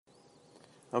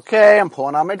Okay, I'm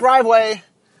pulling out my driveway.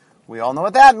 We all know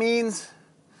what that means.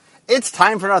 It's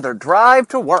time for another drive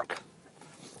to work.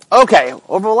 Okay,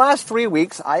 over the last 3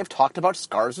 weeks, I've talked about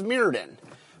Scars of Mirrodin.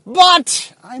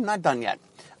 But I'm not done yet.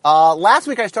 Last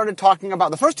week I started talking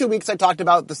about, the first 2 weeks I talked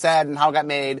about the set and how it got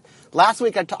made. Last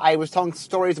week I was telling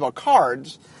stories about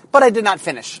cards, but I did not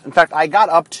finish. In fact, I got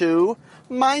up to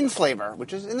Mindslaver,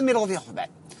 which is in the middle of the alphabet.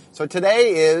 So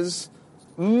today is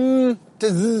M to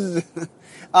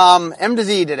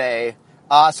Z today.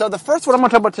 So the first one I'm going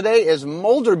to talk about today is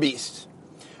Molderbeast.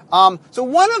 So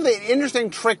one of the interesting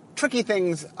tricky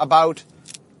things about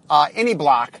any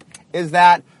block is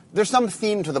that there's some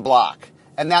theme to the block.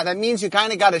 And that means you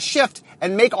kind of got to shift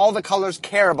and make all the colors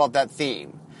care about that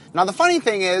theme. Now the funny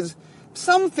thing is,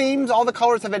 some themes, all the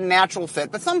colors have a natural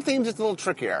fit, but some themes it's a little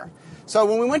trickier. So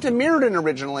when we went to Mirrodin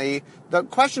originally, the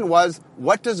question was,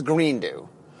 what does green do?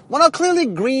 Well, now clearly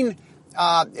green,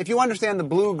 if you understand the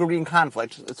blue-green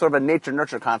conflict, it's sort of a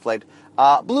nature-nurture conflict,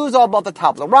 blue is all about the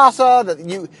tabula rasa,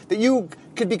 that you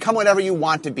could become whatever you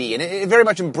want to be, and it very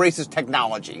much embraces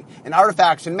technology. And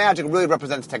artifacts and magic really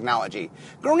represents technology.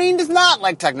 Green does not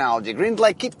like technology. Green's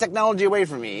like, keep technology away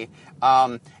from me.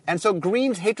 And so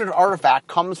green's hatred of artifact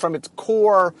comes from its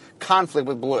core conflict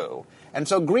with blue. And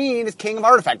so green is king of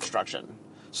artifact destruction.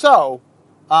 So,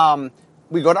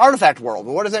 we go to Artifact World.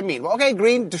 Well, what does that mean? Well, okay,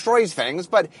 green destroys things,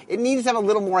 but it needs to have a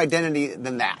little more identity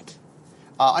than that.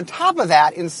 On top of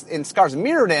that, in Scars of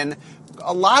Mirrodin,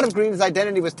 a lot of green's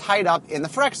identity was tied up in the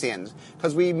Phyrexians,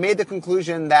 because we made the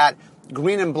conclusion that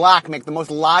green and black make the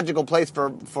most logical place for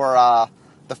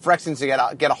the Phyrexians to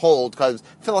get a hold, because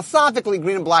philosophically,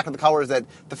 green and black are the colors that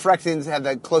the Phyrexians have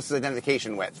the closest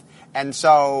identification with. And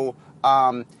so,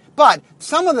 but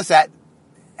some of the set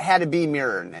had to be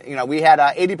Mirrodin. You know, we had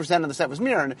 80% of the set was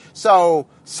Mirrodin, so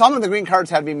some of the green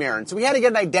cards had to be Mirrodin. So we had to get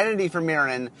an identity for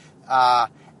Mirrodin.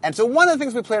 And so one of the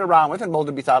things we played around with, and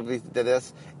Molderbeast obviously did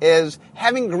this, is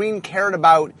having green cared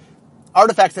about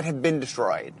artifacts that have been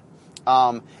destroyed.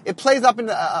 It plays up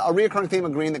into a reoccurring theme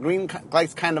of green, that green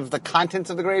likes kind of the contents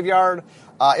of the graveyard.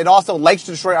 It also likes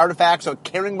to destroy artifacts, so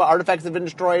caring about artifacts that have been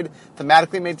destroyed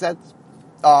thematically made sense.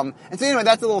 And so anyway,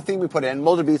 that's a little theme we put in.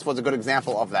 Molderbeast was a good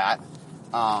example of that.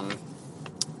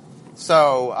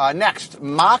 Next,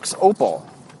 Mox Opal.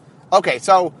 Okay,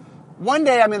 so one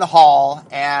day I'm in the hall,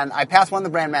 and I pass one of the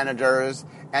brand managers,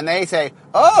 and they say,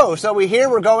 oh, so we hear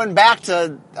we're going back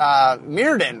to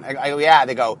Mirrodin. I go, yeah.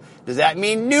 They go, does that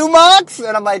mean new Mox?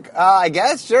 And I'm like, I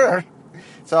guess, sure.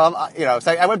 So,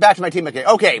 so I went back to my team,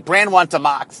 okay, brand wants a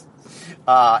Mox.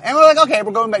 And we're like, okay,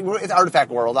 we're going back, it's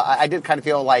Artifact World. I did kind of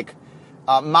feel like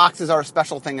Mox is our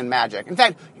special thing in Magic. In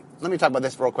fact, let me talk about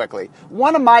this real quickly.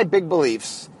 One of my big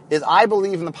beliefs is I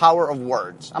believe in the power of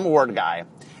words. I'm a word guy.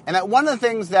 And that one of the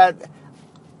things that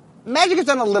Magic has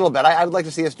done a little bit, I would like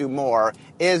to see us do more,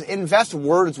 is invest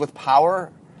words with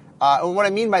power. And what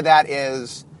I mean by that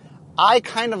is, I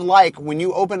kind of like when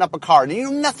you open up a card and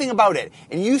you know nothing about it,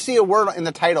 and you see a word in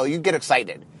the title, you get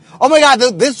excited. Oh my God,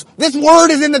 this word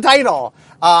is in the title.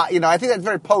 I think that's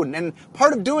very potent. And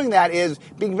part of doing that is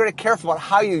being very careful about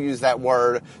how you use that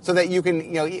word so that you can,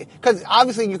 because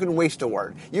obviously you can waste a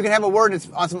word. You can have a word that's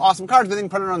on some awesome cards, but then you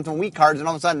put it on some weak cards, and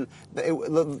all of a sudden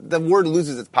the word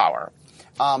loses its power.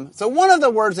 So one of the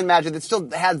words in Magic that still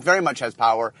very much has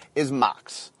power is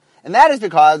Mox. And that is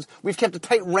because we've kept a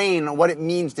tight rein on what it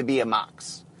means to be a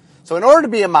Mox. So in order to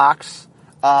be a Mox,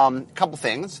 a couple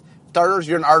things. Starters,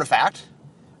 you're an artifact.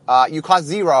 You cost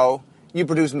 0, you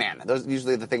produce mana. Those are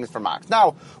usually the things for Mox.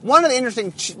 Now, one of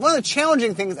the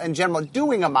challenging things in general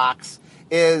doing a Mox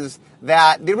is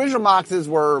that the original Moxes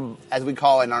were, as we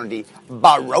call in R&D,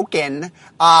 Baroque.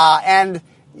 And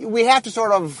we have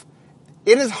to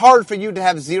it is hard for you to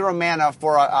have 0 mana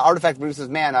for an artifact that produces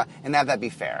mana and have that be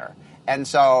fair. And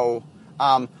so,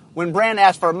 when Brand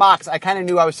asked for a Mox, I kind of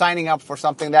knew I was signing up for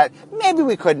something that maybe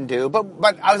we couldn't do,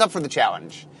 but I was up for the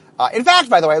challenge. In fact,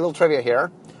 by the way, a little trivia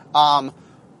here.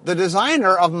 The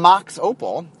designer of Mox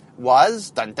Opal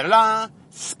was,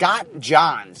 Scott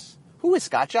Johns. Who is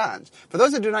Scott Johns? For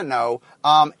those that do not know,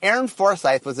 Aaron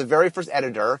Forsythe was the very first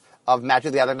editor of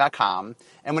MagicTheGathering.com,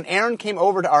 and when Aaron came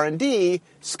over to R&D,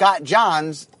 Scott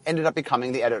Johns ended up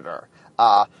becoming the editor.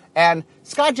 And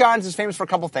Scott Johns is famous for a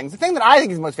couple things. The thing that I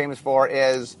think he's most famous for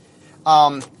is,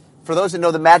 for those that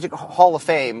know the Magic Hall of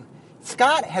Fame,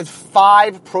 Scott has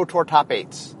 5 Pro Tour top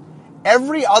 8s.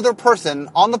 Every other person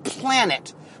on the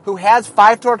planet who has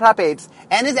 5 Tour top 8s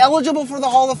and is eligible for the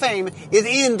Hall of Fame is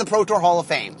in the Pro Tour Hall of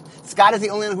Fame. Scott is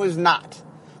the only one who is not,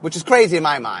 which is crazy in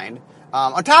my mind.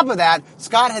 On top of that,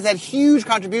 Scott has had huge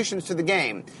contributions to the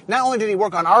game. Not only did he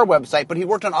work on our website, but he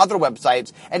worked on other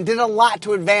websites and did a lot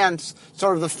to advance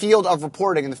sort of the field of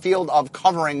reporting and the field of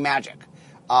covering Magic.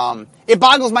 It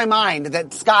boggles my mind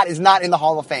that Scott is not in the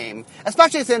Hall of Fame,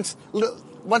 especially since,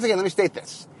 once again, let me state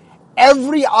this.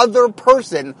 Every other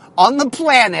person on the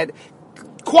planet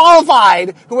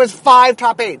qualified who has 5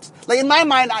 top 8s. Like, in my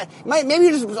mind, maybe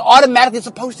you're just automatically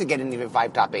supposed to get in even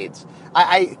 5 top 8s.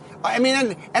 I mean,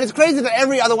 and it's crazy that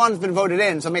every other one's been voted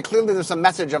in, so I mean, clearly there's some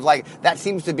message of, like, that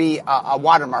seems to be a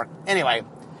watermark. Anyway,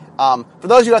 for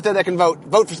those of you out there that can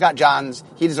vote for Scott Johns.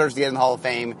 He deserves to get in the Hall of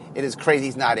Fame. It is crazy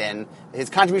he's not in. His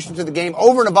contributions to the game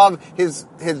over and above his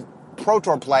Pro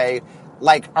Tour play,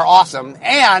 like, are awesome.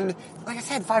 And, like I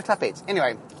said, 5 top 8s.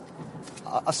 Anyway,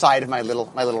 aside of my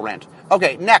little rant.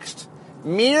 Okay, next.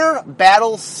 Myr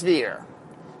Battlesphere.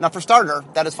 Now, for starter,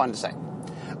 that is fun to say.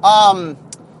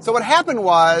 So what happened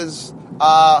was,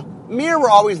 Myr were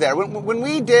always there. When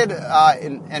we did,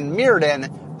 in Mirrodin,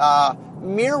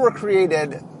 Myr were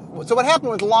created. So what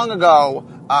happened was, long ago,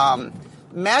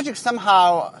 Magic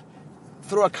somehow,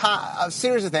 through a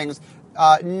series of things,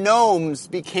 gnomes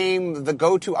became the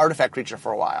go-to artifact creature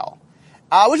for a while.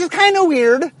 Which is kind of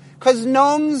weird, because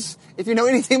gnomes, if you know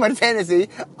anything about fantasy,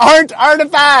 aren't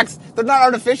artifacts. They're not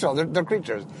artificial. They're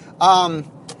creatures.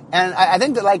 And I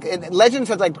think that, like, Legends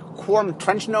had, like, Quorum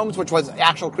Trench Gnomes, which was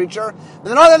actual creature. But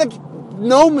then all the other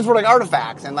gnomes were, like,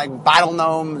 artifacts, and, like, battle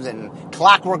gnomes and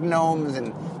clockwork gnomes.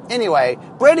 And anyway,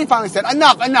 Brady finally said,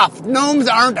 enough. Gnomes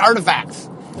aren't artifacts.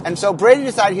 And so Brady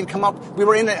decided he'd come up, we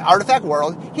were in an artifact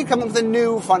world, he'd come up with a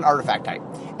new fun artifact type.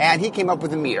 And he came up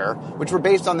with the Myr, which were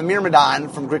based on the Myrmidon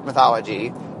from Greek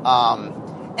mythology.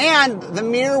 And the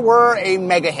Myr were a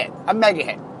mega hit.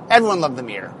 Everyone loved the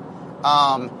Myr.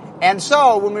 And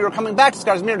so when we were coming back to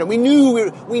Scars of Mirrodin, we knew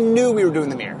we were doing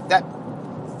the Myr. That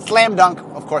slam dunk,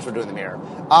 of course, we're doing the Myr.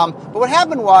 But what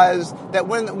happened was that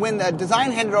when the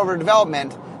design handed over to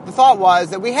development, the thought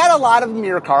was that we had a lot of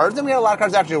Myr cards, and we had a lot of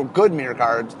cards that actually were good Myr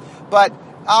cards, but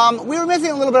we were missing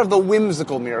a little bit of the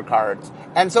whimsical Myr cards.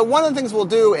 And so one of the things we'll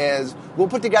do is we'll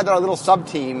put together a little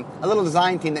sub-team, a little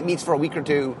design team that meets for a week or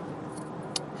two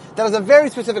that has a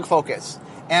very specific focus.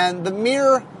 And the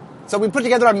Myr... So we put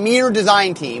together a Myr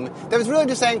design team that was really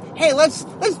just saying, hey, let's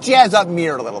jazz up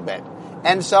Myr a little bit.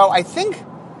 And so I think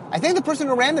the person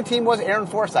who ran the team was Aaron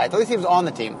Forsyth. At least he was on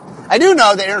the team. I do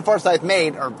know that Aaron Forsyth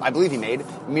made, or I believe he made,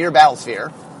 Myr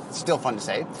Battlesphere. It's still fun to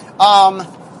say.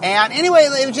 And anyway,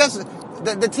 it was just,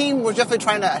 the team was definitely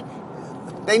trying to,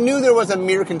 they knew there was a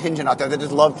Myr contingent out there that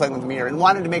just loved playing with Myr and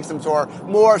wanted to make some sort of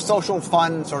more social,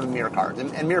 fun sort of Myr cards.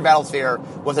 And Myr Battlesphere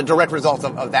was a direct result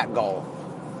of that goal.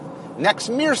 Next,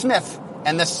 Myr Smith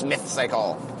and the Smith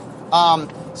Cycle.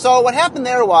 So what happened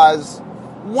there was,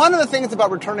 one of the things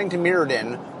about returning to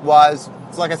Mirrodin was,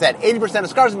 so like I said, 80% of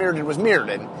Scars of Mirrodin was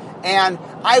Mirrodin. And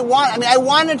I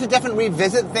wanted to definitely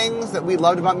revisit things that we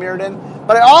loved about Mirrodin,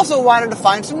 but I also wanted to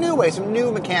find some new ways, some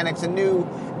new mechanics, and new...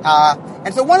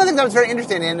 and so one of the things I was very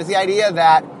interested in is the idea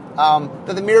that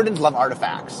the Mirrodins love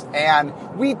artifacts. And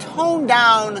we toned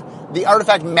down the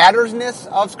artifact mattersness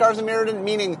of Scars of Mirrodin,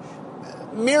 meaning...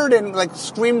 Mirrodin, like,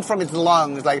 screamed from its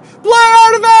lungs, like, play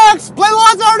artifacts! Play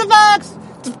lots of artifacts!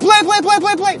 Just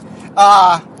play!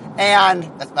 And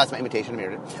that's my imitation of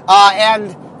Mirrodin.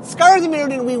 And Scars of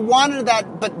Mirrodin, we wanted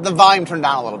that, but the volume turned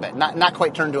down a little bit. Not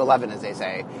quite turned to 11, as they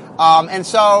say. And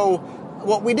so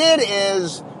what we did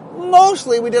is,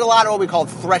 mostly we did a lot of what we called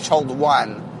Threshold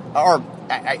 1, or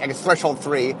I guess Threshold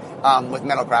 3, with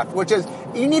Metalcraft, which is,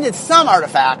 you needed some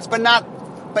artifacts, but not,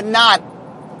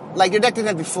 like, your deck didn't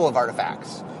have to be full of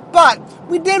artifacts. But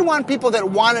we did want people that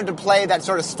wanted to play that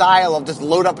sort of style of just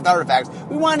load up with artifacts.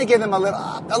 We wanted to give them a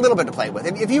little bit to play with.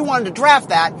 If you wanted to draft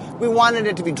that, we wanted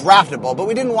it to be draftable, but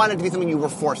we didn't want it to be something you were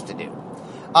forced to do.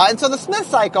 And so the Smith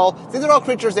Cycle, these are all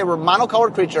creatures, they were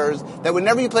monocolored creatures, that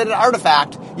whenever you played an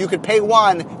artifact, you could pay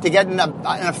 1 to get an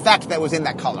effect that was in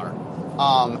that color.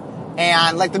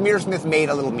 And like the Myr Smith made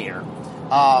a little Myr.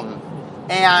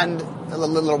 And a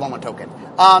little 1/1 token.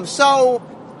 So...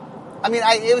 I mean,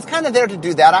 it was kind of there to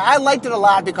do that. I liked it a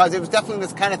lot because it was definitely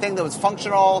this kind of thing that was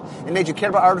functional and made you care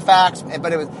about artifacts,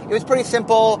 but it was pretty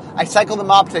simple. I cycled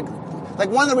them up to, like,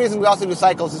 one of the reasons we also do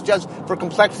cycles is just for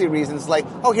complexity reasons. Like,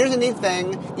 oh, here's a neat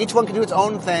thing. Each one can do its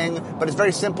own thing, but it's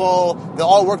very simple. They'll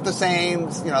all work the same,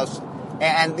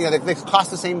 and they cost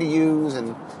the same to use.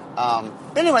 And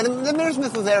but anyway, the Myr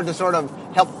Smith was there to sort of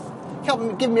help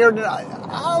give Mirrodin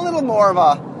a little more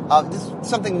of just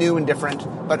something new and different,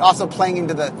 but also playing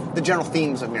into the general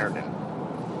themes of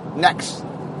Mirrodin. Next,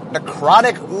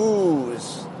 Necrotic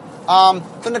Ooze.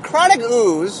 So Necrotic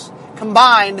Ooze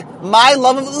combined my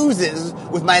love of oozes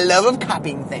with my love of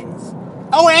copying things.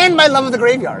 Oh, and my love of the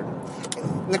graveyard.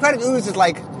 Necrotic Ooze is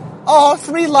like, oh,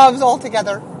 3 loves all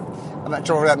together. I'm not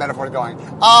sure where that metaphor is going.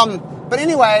 But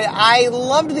anyway, I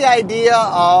loved the idea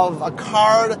of a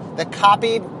card that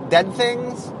copied dead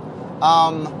things.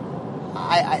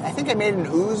 I think I made an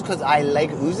ooze because I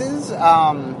like oozes.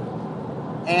 And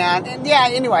yeah,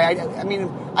 anyway, I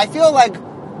mean, I feel like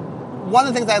one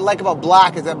of the things I like about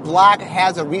black is that black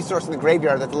has a resource in the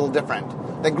graveyard that's a little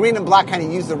different. The green and black kind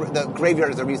of use the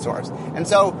graveyard as a resource. And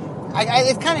so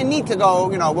it's kind of neat to go,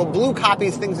 well, blue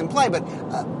copies things in play, but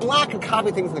black can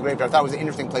copy things in the graveyard. I thought it was an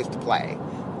interesting place to play.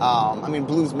 I mean,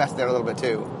 blue's messed there a little bit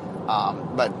too.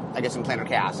 But I guess in planar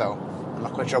chaos, so I'm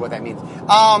not quite sure what that means.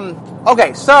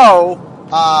 Okay, so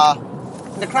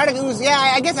Necrotic Ooze, yeah,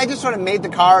 I guess I just sort of made the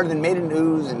card and then made an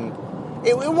ooze, and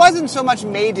it wasn't so much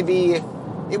made to be,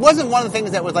 it wasn't one of the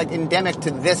things that was like endemic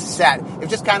to this set. It was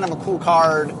just kind of a cool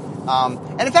card.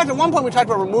 And in fact, at one point we talked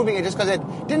about removing it just because it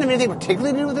didn't have anything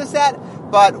particularly to do with this set,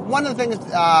 but one of the things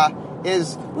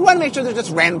is we want to make sure there's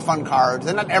just random fun cards,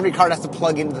 and not every card has to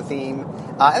plug into the theme.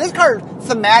 And this card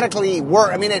thematically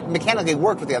worked. I mean, it mechanically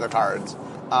worked with the other cards.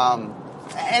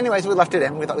 Anyways, we left it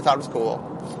in. We thought it was cool.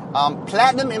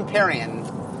 Platinum Empyrean.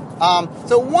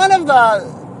 So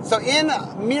in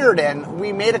Mirrodin,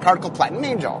 we made a card called Platinum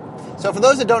Angel. So for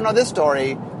those that don't know this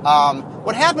story,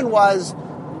 what happened was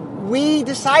we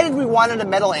decided we wanted a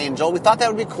metal angel. We thought that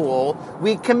would be cool.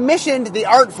 We commissioned the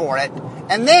art for it,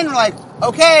 and then we're like,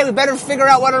 okay, we better figure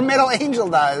out what our metal angel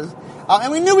does.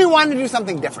 And we knew we wanted to do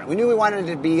something different. We knew we wanted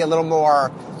it to be a little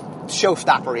more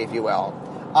showstoppery, if you will.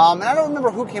 And I don't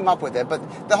remember who came up with it, but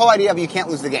the whole idea of you can't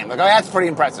lose the game. Like, oh, that's pretty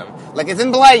impressive. Like, it's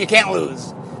in play, you can't lose.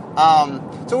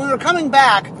 So when we were coming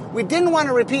back, we didn't want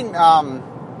to repeat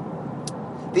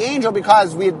the angel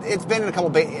because it's been in a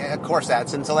couple core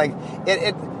sets, and so like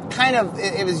it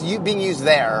was being used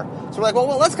there. So we're like,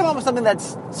 well, let's come up with something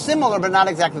that's similar but not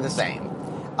exactly the same.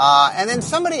 And then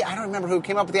somebody, I don't remember who,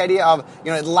 came up with the idea of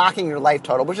locking your life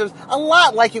total, which is a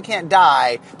lot like You Can't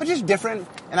Die, but just different.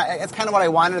 And it's kind of what I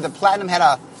wanted. The Platinum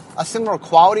had a similar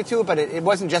quality to it, but it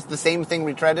wasn't just the same thing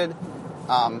retreaded,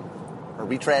 or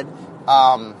retread.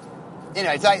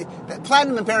 Anyway, so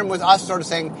Platinum Imperium was us sort of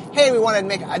saying, hey, we want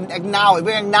to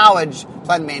acknowledge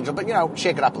Platinum Angel, but,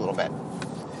 shake it up a little bit.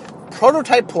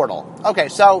 Prototype Portal. Okay,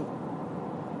 so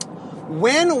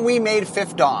when we made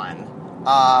Fifth Dawn,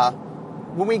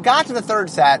 when we got to the third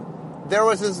set, there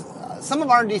was some of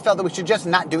R&D felt that we should just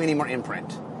not do any more imprint.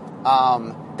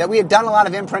 That we had done a lot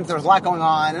of imprint, there was a lot going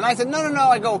on, and I said, no,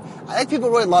 I think people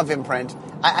really love imprint.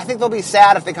 I think they'll be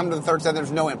sad if they come to the third set and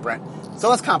there's no imprint. So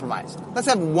let's compromise. Let's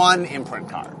have one imprint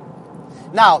card.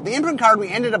 Now, the imprint card we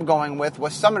ended up going with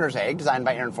was Summoner's Egg, designed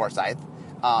by Aaron Forsyth.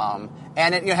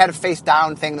 And it had a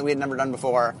face-down thing that we had never done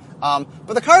before.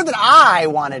 But the card that I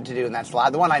wanted to do in that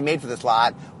slot, the one I made for the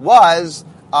slot, was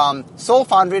Soul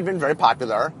Foundry had been very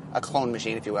popular, a clone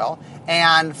machine, if you will,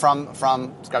 and from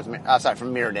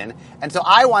Mirrodin. And so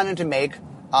I wanted to make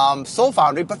Soul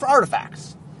Foundry, but for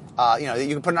artifacts. You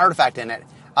can put an artifact in it.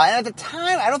 And at the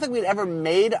time, I don't think we'd ever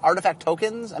made artifact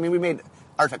tokens. I mean, we made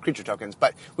artifact creature tokens,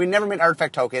 but we never made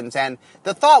artifact tokens. And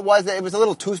the thought was that it was a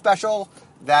little too special,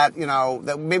 that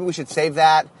maybe we should save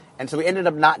that. And so we ended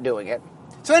up not doing it.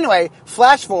 So anyway,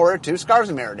 flash forward to Scars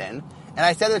of Mirrodin, and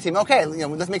I said to the team, okay,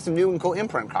 let's make some new and cool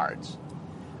imprint cards.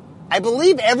 I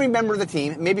believe every member of the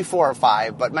team, maybe 4 or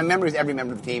 5, but my memory is every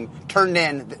member of the team turned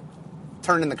in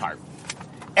the card.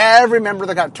 Every member of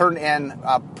the card turned in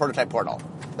Prototype Portal.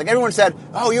 Like, everyone said,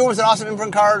 oh, you want an awesome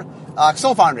imprint card?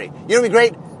 Soul Foundry. It'll be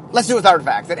great. Let's do it with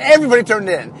artifacts. And everybody turned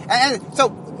in. And so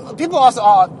people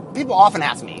often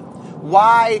ask me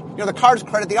why, the cards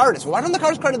credit the artist. Why don't the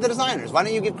cards credit the designers? Why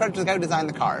don't you give credit to the guy who designed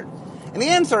the card? And the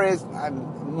answer is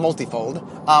multifold.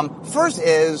 First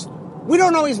is, we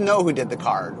don't always know who did the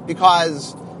card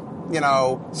because,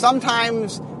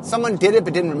 sometimes someone did it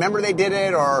but didn't remember they did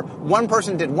it, or one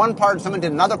person did one part, someone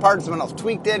did another part, and someone else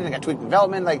tweaked it, and it got tweaked in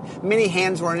development, like many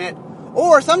hands were in it.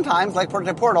 Or sometimes, like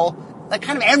Prototype Portal, like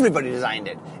kind of everybody designed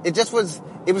it. It was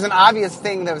an obvious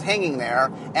thing that was hanging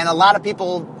there, and a lot of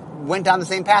people went down the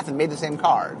same path and made the same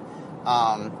card.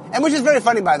 And which is very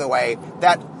funny, by the way,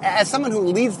 that as someone who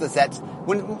leads the sets,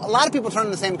 when a lot of people turn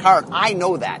in the same card, I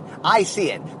know that. I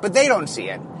see it. But they don't see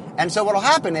it. And so what will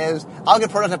happen is, I'll get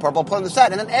Prototype Purple, I'll put it in the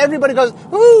set, and then everybody goes,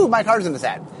 ooh, my card's in the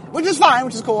set. Which is fine,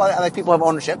 which is cool. I like people have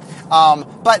ownership.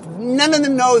 But none of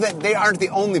them know that they aren't the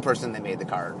only person that made the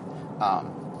card.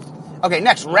 Okay,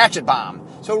 next, Ratchet Bomb.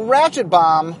 So Ratchet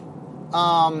Bomb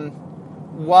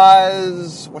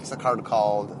was... What's the card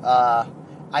called?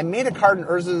 I made a card in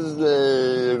Urza's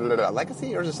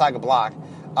Legacy? Urza's Saga block,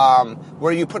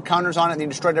 where you put counters on it and you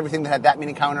destroyed everything that had that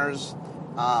many counters.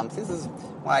 This is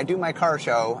when I do my car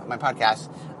show, my podcast.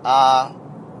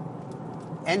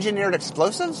 Engineered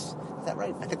explosives? Is that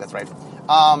right? I think that's right.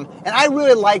 And I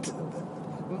really liked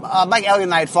Mike Elliott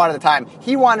and I had fought at the time.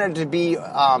 He wanted to be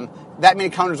that many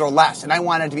counters or less, and I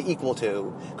wanted to be equal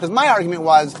to. Because my argument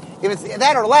was, if it's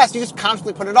that or less, you just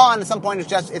constantly put it on. At some point,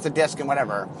 it's a disc and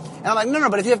whatever. And I'm like, no,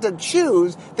 but if you have to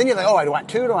choose, then you're like, oh, I want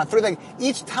 2, do I want 3? Like,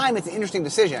 each time it's an interesting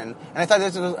decision, and I thought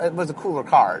this was a cooler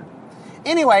card.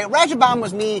 Anyway, Ratchet Bomb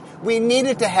was me. We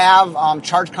needed to have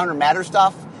charge counter matter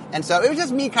stuff. And so it was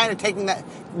just me kind of taking that,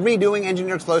 redoing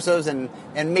Engineered Explosives and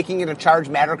making it a charge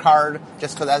matter card,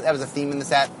 just because that was a theme in the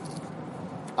set.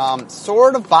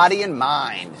 Sword of Body and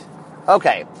Mind.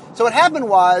 Okay, so what happened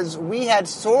was we had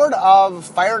Sword of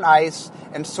Fire and Ice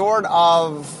and Sword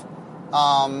of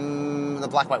the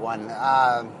black-white one.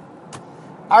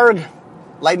 Arg,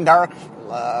 Light and Dark,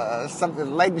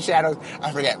 something, Light and Shadows,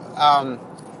 I forget.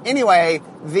 Anyway,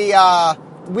 we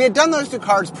had done those 2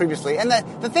 cards previously, and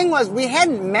the thing was, we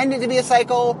hadn't meant it to be a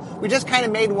cycle. We just kind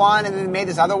of made one, and then made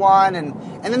this other one, and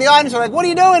then the audience were like, what are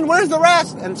you doing? Where's the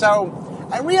rest? And so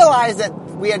I realized that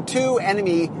we had 2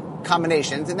 enemy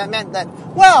combinations, and that meant that,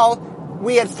 well,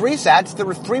 we had 3 sets. There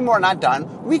were 3 more not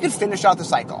done. We could finish out the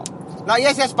cycle. Now,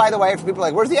 yes, by the way, for people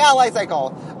like, where's the ally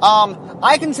cycle?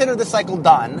 I consider the cycle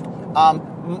done.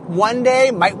 One day,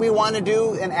 might we want to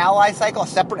do an ally cycle, a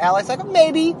separate ally cycle?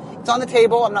 Maybe. It's on the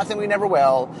table. I'm not saying we never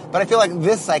will, but I feel like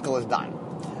this cycle is done.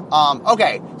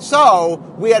 Okay, so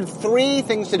we had 3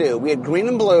 things to do. We had green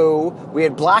and blue, we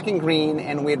had black and green,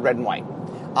 and we had red and white.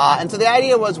 And so the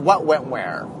idea was what went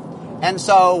where. And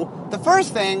so the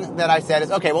first thing that I said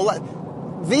is, okay,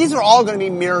 well, these are all going to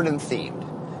be mirrored and themed.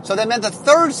 So that meant the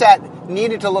 3rd set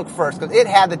needed to look first, because it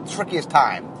had the trickiest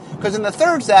time. Because in the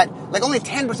 3rd set, like only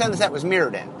 10% of the set was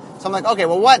mirrored in. So I'm like, okay,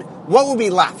 well, what will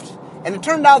be left? And it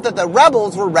turned out that the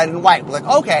rebels were red and white. We're like,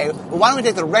 okay, well, why don't we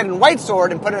take the red and white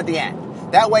sword and put it at the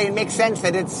end? That way it makes sense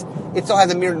that it still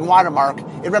has a mirrored watermark.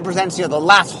 It represents, the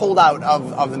last holdout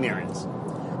of the mirrors.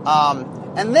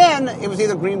 And then it was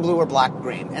either green, blue, or black,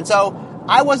 green. And so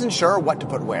I wasn't sure what to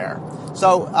put where.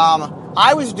 So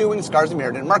I was doing Scars of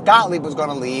Mirrodin. Mark Gottlieb was going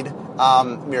to lead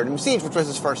Mirrodin Siege, which was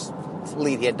his first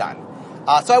lead he had done.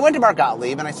 So I went to Mark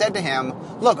Gottlieb and I said to him,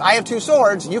 look, I have 2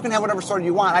 swords. You can have whatever sword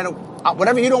you want.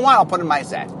 Whatever you don't want, I'll put in my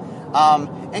set.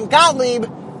 And Gottlieb,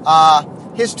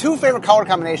 his 2 favorite color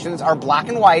combinations are black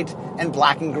and white and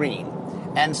black and green.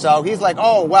 And so he's like,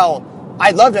 oh, well,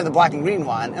 I'd love to have the black and green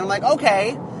one. And I'm like,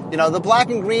 okay. The black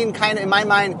and green kind of, in my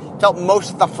mind, felt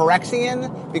most the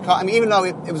Phyrexian, because, even though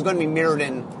it was going to be mirrored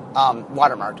in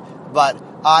watermarked. But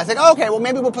I said, okay, well,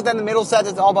 maybe we'll put that in the middle set.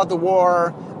 It's all about the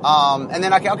war. And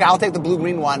then, okay, I'll take the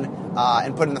blue-green one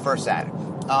and put it in the first set.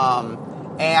 Body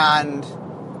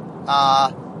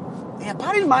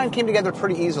and Mind came together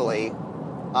pretty easily.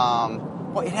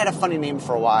 Well, it had a funny name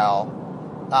for a while.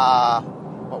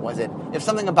 What was it? It was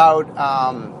something about...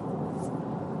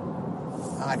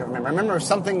 I don't remember. I remember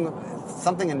something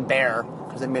in bear,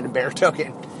 because I made a bear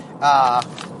token. I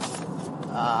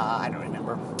don't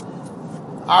remember.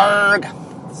 Arg!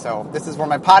 So this is where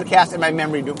my podcast and my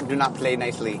memory do not play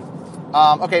nicely.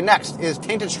 Okay, next is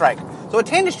Tainted Strike. So what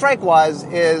Tainted Strike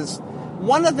is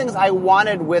one of the things I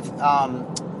wanted with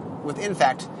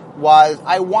Infect was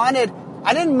I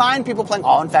didn't mind people playing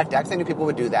all Infect decks. I knew people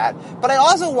would do that. But I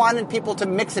also wanted people to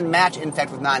mix and match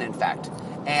Infect with non-Infect.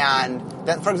 And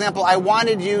that, for example, I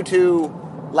wanted you to,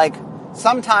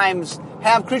 sometimes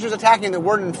have creatures attacking that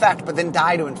weren't Infect, but then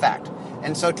die to Infect.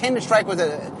 And so Tainted Strike was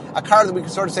a card that we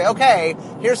could sort of say, okay,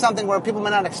 here's something where people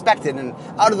may not expect it, and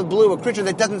out of the blue, a creature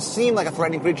that doesn't seem like a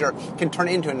threatening creature can turn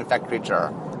into an Infect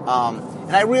creature.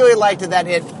 And I really liked that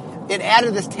it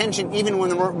added this tension even when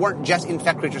there weren't just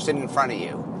Infect creatures sitting in front of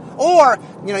you. Or,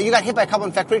 you got hit by a couple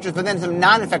Infect creatures, but then some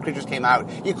non-Infect creatures came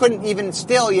out. You couldn't even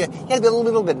still, you had to be a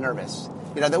little bit nervous.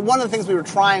 That one of the things we were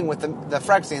trying with the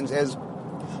Phyrexians is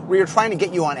we were trying to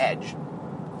get you on edge.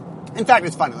 In fact,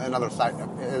 it's funny, another side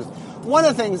is, one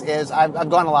of the things is, I've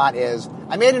gone a lot, is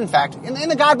I made Infect, in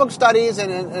the Godbook studies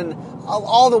and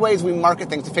all the ways we market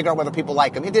things to figure out whether people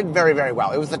like them, it did very, very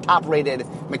well. It was the top-rated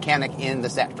mechanic in the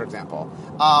set, for example.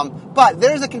 But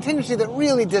there's a contingency that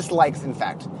really dislikes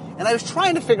Infect. And I was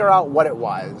trying to figure out what it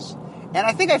was. And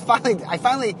I think I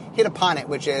finally hit upon it,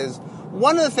 which is,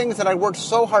 one of the things that I worked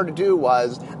so hard to do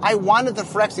was I wanted the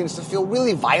Phyrexians to feel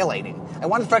really violating. I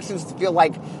wanted the Phyrexians to feel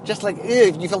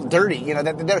you felt dirty,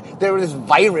 that there was this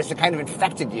virus that kind of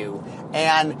infected you.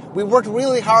 And we worked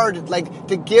really hard,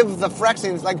 to give the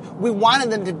Phyrexians, we wanted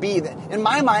them to be, in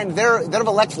my mind, they're the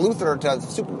Lex Luthor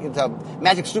to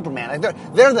Magic Superman.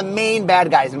 They're the main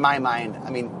bad guys in my mind.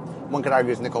 one could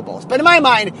argue is Nicol Bolas. But in my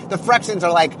mind, the Phyrexians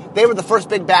are like, they were the first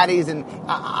big baddies, and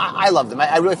I love them.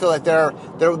 I really feel like they're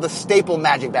the staple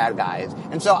Magic bad guys.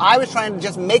 And so I was trying to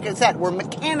just make a set where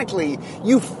mechanically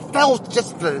you felt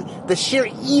just the sheer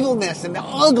evilness and the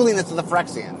ugliness of the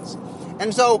Phyrexians.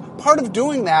 And so part of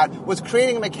doing that was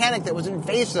creating a mechanic that was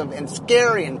invasive and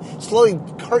scary and slowly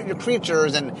hurt your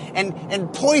creatures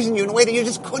and poison you in a way that you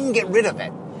just couldn't get rid of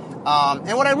it.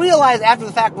 And what I realized after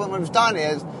the fact when it was done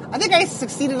is, I think I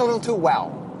succeeded a little too well.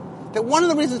 That one of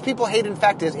the reasons people hate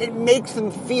Infect is it makes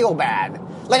them feel bad.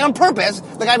 Like on purpose,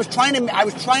 like I was trying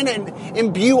to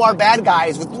imbue our bad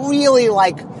guys with really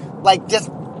like just,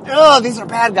 these are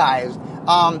bad guys.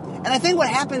 And I think what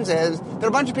happens is there are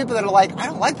a bunch of people that are like, I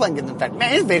don't like playing against Infect.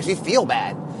 Man, it makes me feel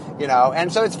bad,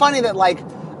 And so it's funny that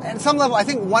at some level, I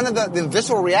think one of the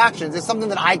visceral reactions is something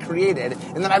that I created,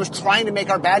 and that I was trying to make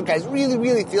our bad guys really,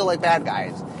 really feel like bad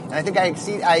guys. And I think I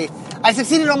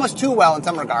succeeded almost too well in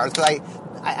some regards, because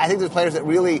I think there's players that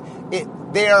really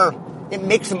it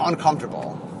makes them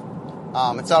uncomfortable.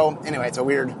 And so anyway, it's a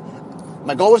weird.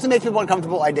 My goal was to make people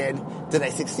uncomfortable. I did. Did I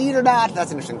succeed or not?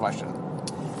 That's an interesting question.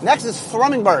 Next is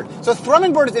Thrumming Bird. So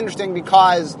Thrumming Bird is interesting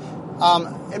because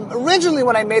originally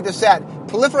when I made the set,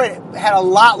 Proliferate had a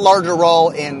lot larger role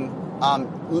in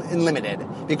Limited,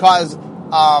 because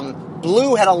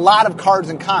Blue had a lot of cards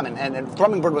in common, and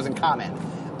Thrumming Bird was in common.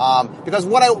 Because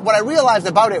what I realized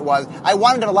about it was I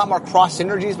wanted to have a lot more cross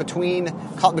synergies between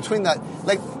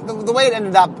the way it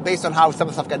ended up based on how some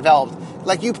of the stuff got developed.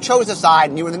 Like you chose a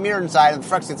side and you were the Mirrodin side and the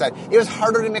Phyrexian side. It was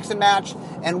harder to mix and match.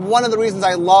 And one of the reasons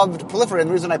I loved Proliferate and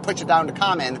the reason I pushed it down to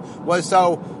common was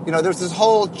so, there's this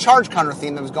whole charge counter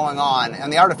theme that was going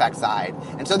on the artifact side.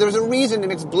 And so there was a reason to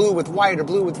mix blue with white or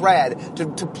blue with red to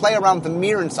play around with the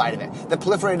Mirrodin side of it. The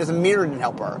Proliferate is a Mirrodin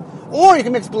helper. Or you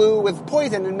can mix blue with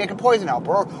poison and make a poison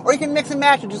helper. Or you can mix and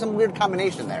match and do some weird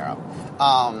combination there.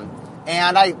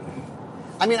 And I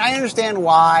understand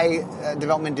why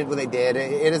development did what they did.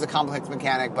 It is a complex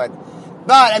mechanic, but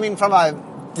from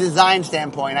a design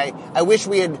standpoint, I wish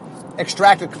we had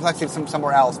extracted complexity from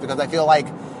somewhere else, because I feel like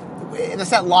the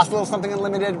set lost a little something in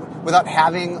Limited without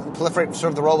having Proliferate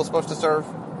serve the role it was supposed to serve.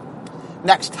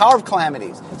 Next, Tower of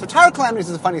Calamities. So Tower of Calamities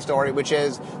is a funny story, which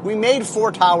is we made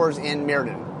 4 towers in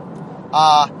Mirrodin.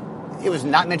 It was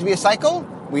not meant to be a cycle.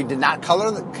 We did not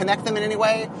connect them in any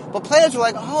way. But players were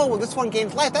like, oh, well, this one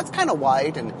gains life. That's kind of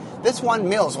white. And this one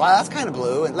mills. Wow, that's kind of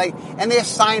blue. And they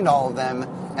assigned all of them.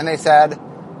 And they said,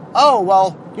 oh,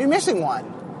 well, you're missing one.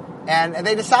 And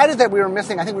they decided that we were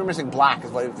missing, I think we were missing black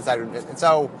is what we decided. And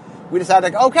so we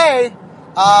decided, okay,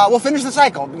 we'll finish the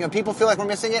cycle. People feel like we're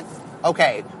missing it.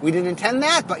 Okay, we didn't intend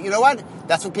that, but you know what?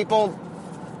 That's what people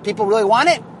really want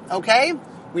it. Okay,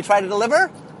 we try to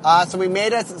deliver. So we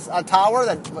made a tower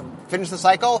that finished the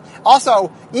cycle.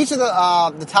 Also, each of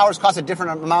the towers cost a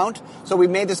different amount. So we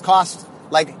made this cost,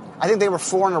 I think they were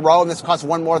 4 in a row, and this cost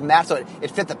 1 more than that. So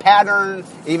it fit the pattern.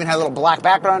 It even had a little black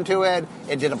background to it.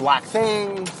 It did a black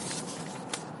thing.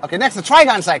 Okay, next, the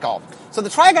Trigon cycle. So the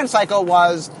Trigon cycle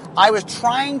was, I was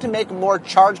trying to make more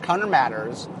charge counter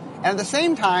matters, and at the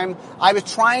same time, I was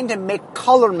trying to make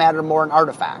color matter more in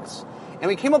artifacts. And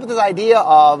we came up with this idea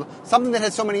of something that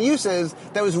had so many uses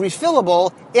that was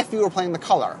refillable if you were playing the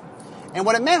color. And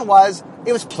what it meant was,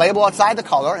 it was playable outside the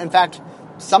color. In fact,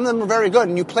 some of them were very good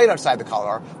and you played outside the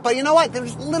color. But you know what? There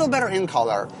was a little better in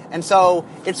color. And so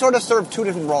it sort of served 2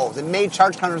 different roles. It made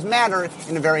charge counters matter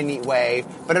in a very neat way,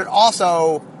 but it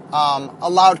also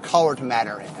allowed color to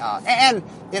matter. And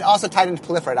it also tied into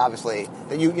Proliferate, obviously.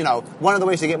 That one of the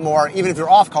ways to get more, even if you're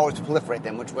off color, is to proliferate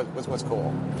them, which was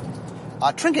cool.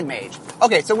 Trinket Mage.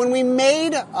 Okay, so when we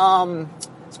made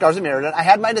Scars of Mirrodin, I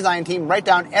had my design team write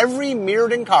down every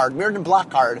Mirrodin block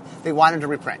card they wanted to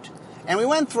reprint. And we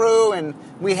went through and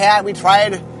we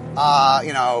tried, a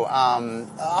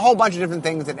whole bunch of different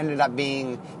things that ended up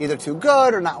being either too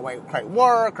good or not quite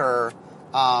work, or,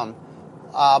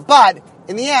 but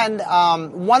in the end,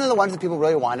 one of the ones that people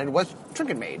really wanted was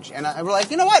Trinket Mage. And we're like,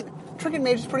 you know what? Trinket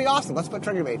Mage is pretty awesome. Let's put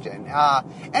Trinket Mage in.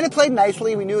 And it played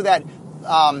nicely. We knew that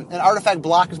an artifact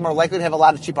block is more likely to have a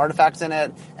lot of cheap artifacts in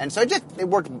it, and so it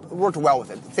worked well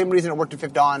with it. The same reason it worked in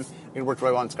Fifth Dawn, it worked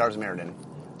really well in Scars of Mirrodin.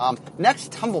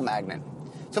 Next, Tumble Magnet.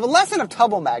 So the lesson of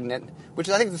Tumble Magnet, which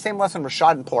I think is the same lesson for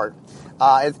Shodden Port,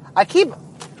 is I keep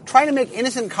trying to make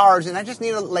innocent cards, and I just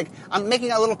need I'm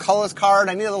making a little colorless card,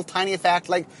 I need a little tiny effect.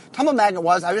 Tumble Magnet I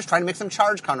was just trying to make some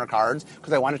charge counter cards,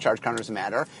 because I wanted charge counters to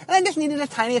matter, and I just needed a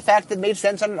tiny effect that made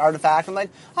sense on an artifact. I'm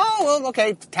like, oh, well,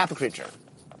 okay, tap a creature.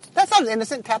 That sounds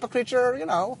innocent. Tap a creature,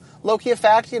 low-key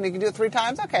effect. You can do it 3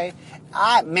 times. Okay.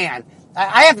 Man,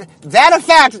 I have that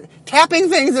effect. Tapping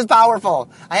things is powerful.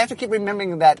 I have to keep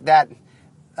remembering that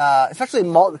especially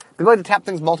the ability to tap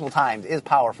things multiple times is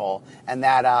powerful, and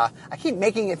that I keep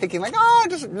making it thinking like, oh,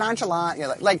 just nonchalant. You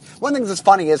know, like one thing that's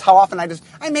funny is how often I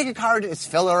make a card, it's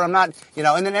filler. I'm not, you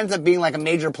know, and then it ends up being like a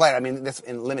major player. I mean, this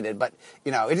in limited, but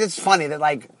you know, it is funny that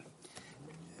like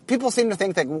people seem to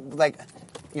think that like,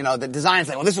 you know, the design's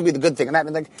like, well, this will be the good thing, and that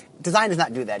like design does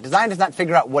not do that. Design does not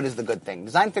figure out what is the good thing.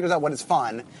 Design figures out what is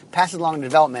fun, passes along to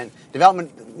development.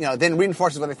 Development, you know, then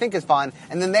reinforces what they think is fun,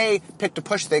 and then they pick to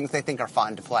push things they think are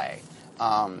fun to play.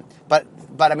 But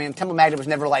I mean, Temple Magnet was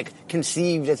never like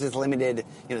conceived as this limited,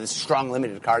 you know, this strong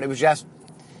limited card. It was just,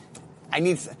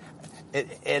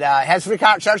 it has 3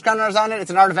 charge counters on it.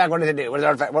 It's an artifact. What does it do? What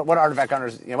artifact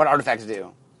counters? You know, what artifacts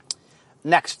do?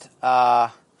 Next,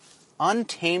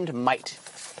 Untamed Might.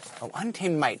 Oh,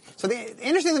 Untamed Might. So the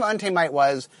interesting thing about Untamed Might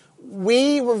was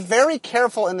we were very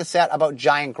careful in the set about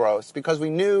giant growths because we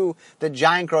knew that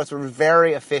giant growths were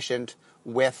very efficient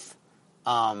with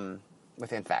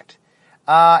Infect.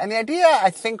 And the idea,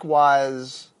 I think,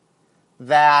 was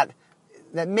that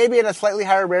maybe at a slightly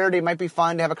higher rarity it might be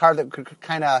fun to have a card that could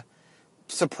kind of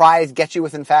get you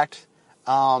with Infect.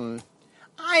 It's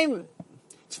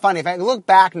funny, if I look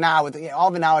back now with all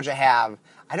the knowledge I have,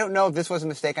 I don't know if this was a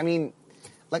mistake. I mean,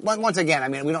 like once again, I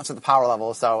mean, we don't set the power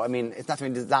level, so I mean, it's not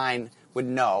something design would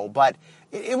know, but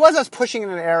it was us pushing in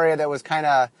an area that was kind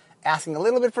of asking a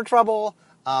little bit for trouble.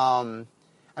 I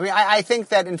mean, I think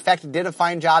that Infect did a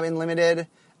fine job in limited.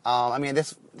 I mean,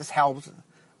 this helped.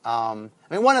 I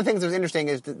mean, one of the things that was interesting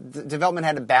is the development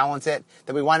had to balance it,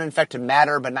 that we wanted Infect to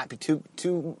matter, but not be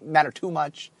too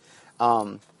much.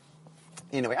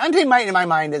 Anyway, Untamed Might in my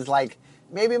mind is like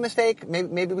maybe a mistake.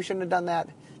 Maybe we shouldn't have done that.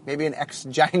 Maybe an X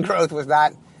giant growth was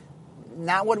not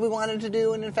what we wanted to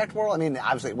do in Infect World. I mean,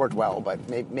 obviously it worked well, but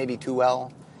maybe too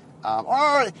well.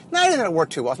 Or not even that it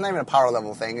worked too well. It's not even a power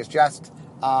level thing. It's just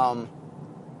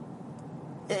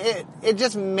it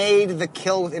just made the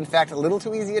kill with Infect a little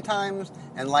too easy at times.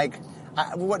 And like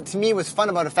what to me was fun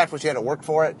about Infect was you had to work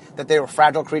for it. That they were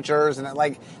fragile creatures, and that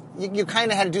like you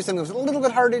kind of had to do something that was a little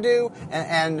bit hard to do.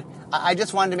 And I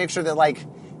just wanted to make sure that like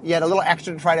you had a little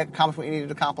extra to try to accomplish what you needed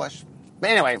to accomplish. But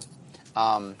anyway,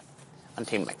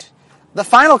 Untamed Might. The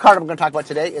final card I'm going to talk about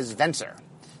today is Venser.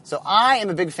 So I am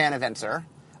a big fan of Venser.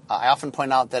 I often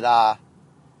point out that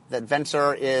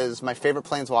Venser is my favorite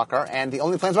Planeswalker and the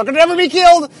only Planeswalker to ever be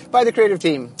killed by the creative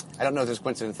team. I don't know if there's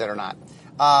coincidence there or not.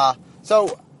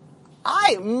 So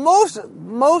most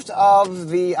of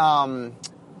the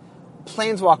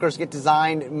Planeswalkers get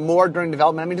designed more during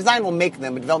development. I mean, design will make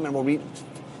them, but development will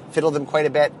fiddle them quite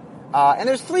a bit. And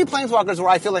there's 3 Planeswalkers where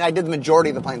I feel like I did the majority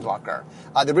of the Planeswalker.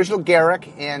 The original Garruk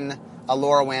in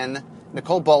Lorwyn,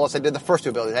 Nicole Bolas, I did the first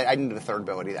 2 abilities. I didn't do the third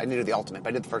ability. I didn't do the ultimate,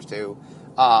 but I did the first 2.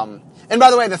 And by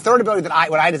the way, the third ability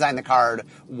when I designed the card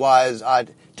was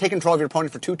take control of your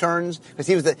opponent for 2 turns, because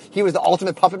he was the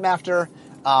ultimate puppet master.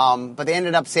 But they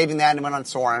ended up saving that and went on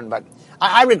Sorin. But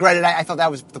I regret it. I thought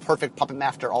that was the perfect puppet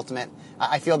master ultimate.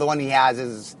 I feel the one he has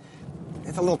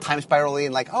it's a little time spiral-y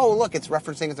and like, oh look, it's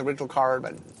referencing his original card,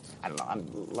 but I don't know,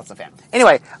 I'm less a fan.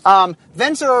 Anyway,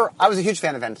 Venser, I was a huge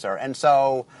fan of Venser, and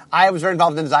so I was very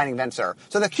involved in designing Venser.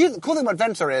 So the cool thing about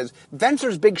Venser is,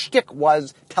 Venser's big shtick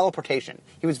was teleportation.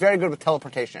 He was very good with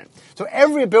teleportation. So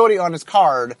every ability on his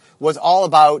card was all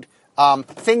about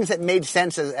things that made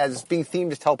sense as being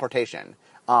themed as teleportation.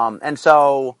 And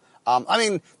so, I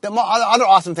mean, the other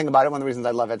awesome thing about it, one of the reasons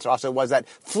I love Venser also, was that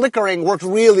flickering worked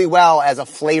really well as a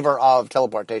flavor of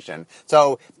teleportation.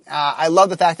 So, I love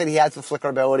the fact that he has the flicker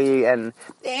ability, and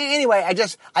anyway,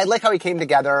 I like how he came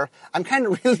together. I'm kind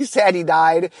of really sad he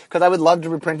died, because I would love to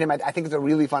reprint him. I think it's a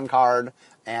really fun card,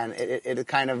 and it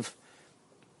kind of,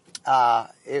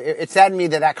 it saddened me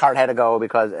that card had to go,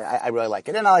 because I really like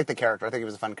it, and I like the character. I think he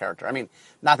was a fun character. I mean,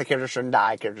 not that characters shouldn't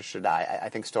die, characters should die. I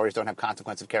think stories don't have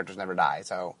consequences, characters never die,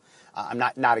 so I'm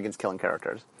not against killing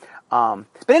characters. But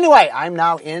anyway, I'm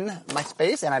now in my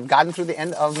space, and I've gotten through the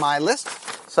end of my list,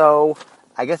 so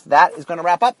I guess that is going to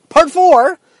wrap up part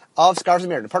 4 of Scars of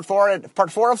Mirrodin. Part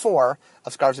 4 of 4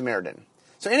 of Scars of Mirrodin.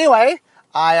 So anyway,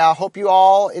 I hope you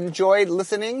all enjoyed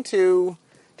listening to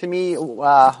me,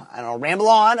 ramble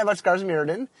on about Scars of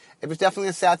Mirrodin. It was definitely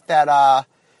a set that,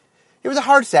 it was a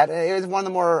hard set. It was one of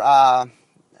the more,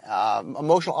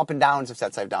 emotional up and downs of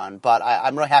sets I've done, but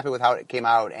I'm really happy with how it came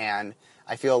out, and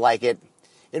I feel like it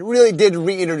really did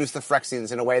reintroduce the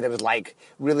Phyrexians in a way that was like,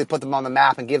 really put them on the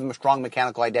map and give them a strong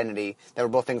mechanical identity that were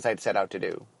both things I'd set out to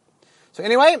do. So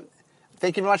anyway,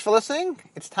 thank you very much for listening.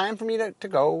 It's time for me to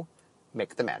go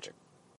make the magic.